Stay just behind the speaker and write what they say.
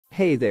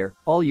Hey there,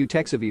 all you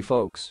tech-savvy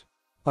folks.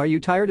 Are you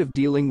tired of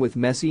dealing with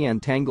messy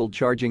and tangled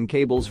charging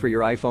cables for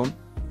your iPhone?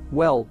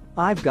 Well,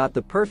 I've got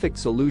the perfect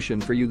solution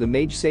for you, the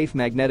Magesafe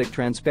magnetic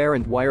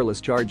transparent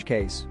wireless charge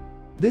case.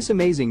 This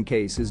amazing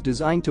case is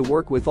designed to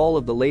work with all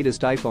of the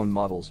latest iPhone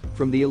models,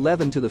 from the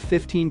 11 to the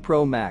 15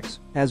 Pro Max,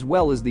 as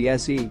well as the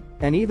SE,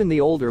 and even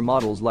the older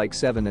models like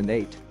 7 and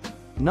 8.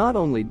 Not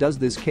only does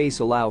this case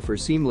allow for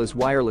seamless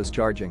wireless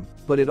charging,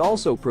 but it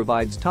also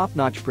provides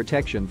top-notch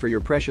protection for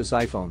your precious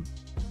iPhone.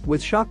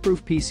 With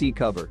Shockproof PC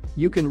cover,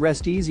 you can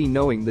rest easy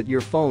knowing that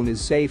your phone is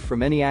safe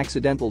from any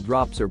accidental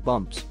drops or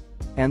bumps.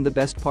 And the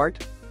best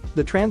part?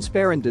 The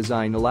transparent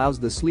design allows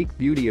the sleek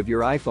beauty of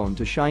your iPhone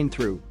to shine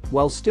through,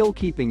 while still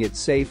keeping it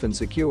safe and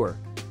secure.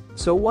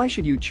 So why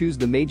should you choose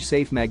the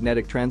Magesafe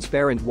magnetic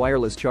transparent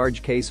wireless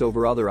charge case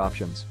over other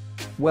options?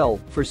 Well,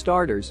 for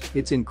starters,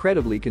 it's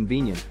incredibly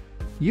convenient.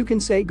 You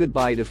can say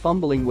goodbye to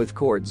fumbling with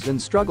cords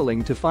and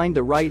struggling to find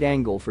the right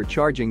angle for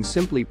charging.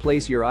 Simply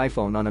place your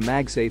iPhone on a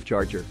Magesafe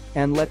charger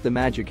and let the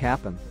magic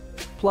happen.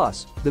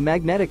 Plus, the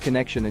magnetic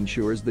connection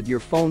ensures that your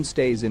phone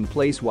stays in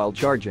place while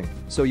charging,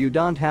 so you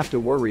don't have to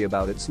worry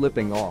about it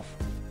slipping off.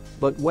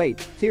 But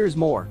wait, here's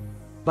more.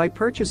 By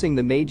purchasing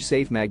the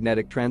Magesafe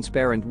magnetic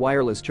transparent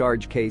wireless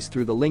charge case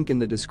through the link in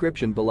the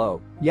description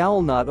below,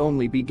 you'll not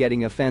only be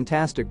getting a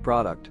fantastic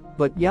product,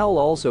 but you'll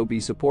also be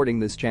supporting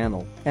this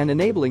channel and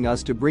enabling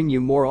us to bring you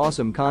more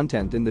awesome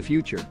content in the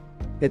future.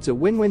 It's a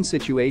win-win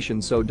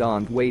situation, so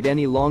don't wait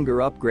any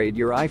longer. Upgrade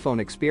your iPhone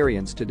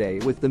experience today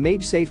with the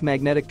Magesafe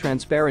magnetic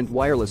transparent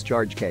wireless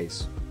charge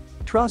case.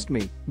 Trust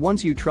me,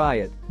 once you try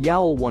it,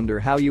 you'll wonder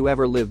how you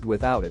ever lived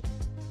without it.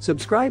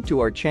 Subscribe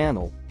to our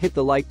channel, hit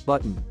the like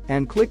button,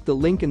 and click the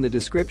link in the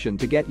description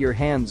to get your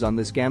hands on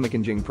this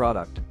game-changing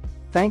product.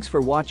 Thanks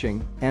for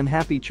watching, and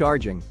happy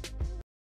charging.